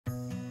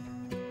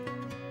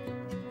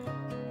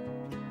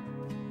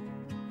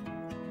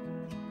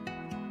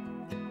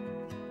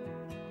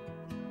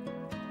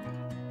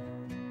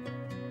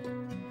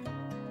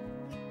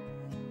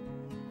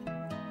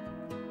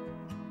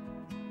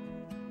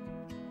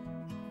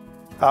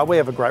We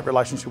have a great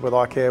relationship with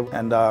icare,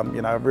 and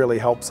it really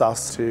helps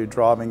us to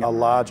driving a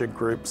larger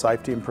group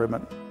safety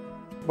improvement.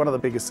 One of the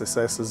biggest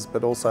successes,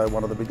 but also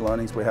one of the big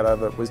learnings we had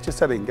over it, was just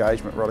that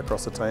engagement right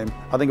across the team.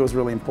 I think it was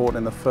really important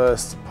in the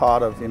first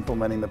part of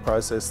implementing the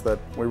process that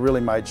we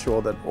really made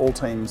sure that all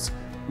teams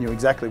knew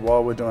exactly why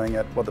we're doing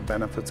it, what the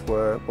benefits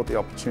were, what the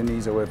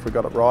opportunities were if we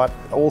got it right.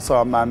 Also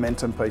a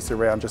momentum piece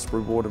around just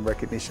reward and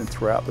recognition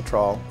throughout the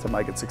trial to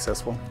make it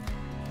successful.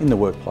 In the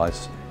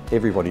workplace,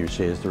 everybody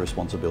shares the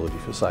responsibility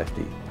for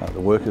safety, the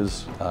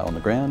workers on the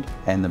ground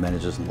and the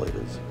managers and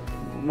leaders.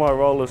 My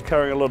role is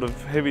carrying a lot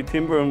of heavy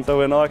timber, and so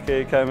when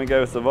icare came and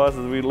gave us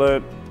advices, we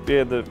learnt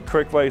the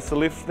correct ways to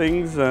lift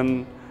things,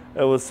 and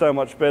it was so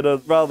much better.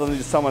 Rather than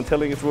just someone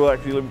telling us, we were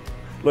actually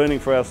learning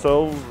for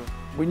ourselves.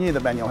 We knew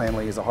that manual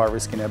handling is a high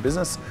risk in our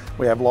business.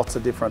 We have lots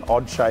of different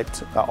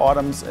odd-shaped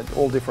items at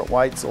all different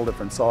weights, all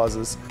different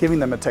sizes. Giving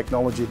them a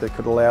technology that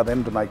could allow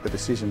them to make the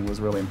decision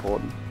was really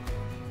important.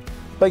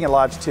 Being a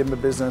large timber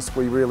business,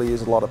 we really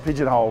use a lot of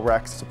pigeonhole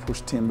racks to push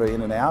timber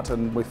in and out,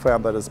 and we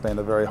found that has been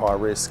a very high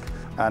risk.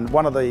 And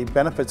one of the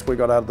benefits we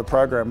got out of the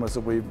program was that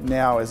we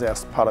now,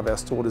 as part of our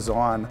store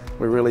design,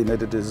 we really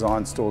needed to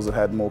design stores that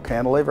had more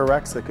cantilever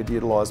racks that could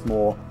utilise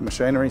more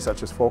machinery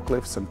such as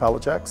forklifts and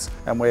pallet jacks,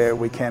 and where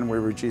we can, we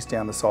reduce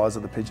down the size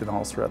of the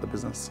pigeonholes throughout the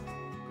business.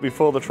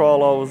 Before the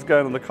trial I was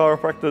going to the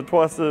chiropractor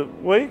twice a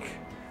week,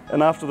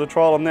 and after the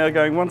trial I'm now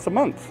going once a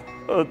month.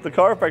 The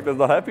chiropractor's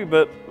not happy,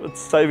 but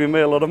it's saving me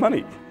a lot of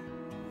money.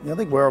 I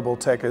think wearable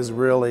tech has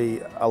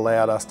really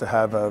allowed us to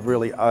have a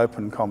really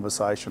open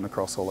conversation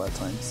across all our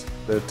teams.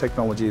 The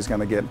technology is going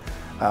to get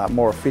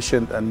more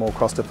efficient and more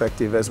cost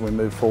effective as we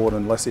move forward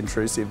and less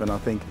intrusive, and I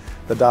think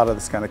the data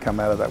that's going to come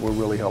out of that will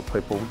really help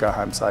people go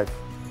home safe.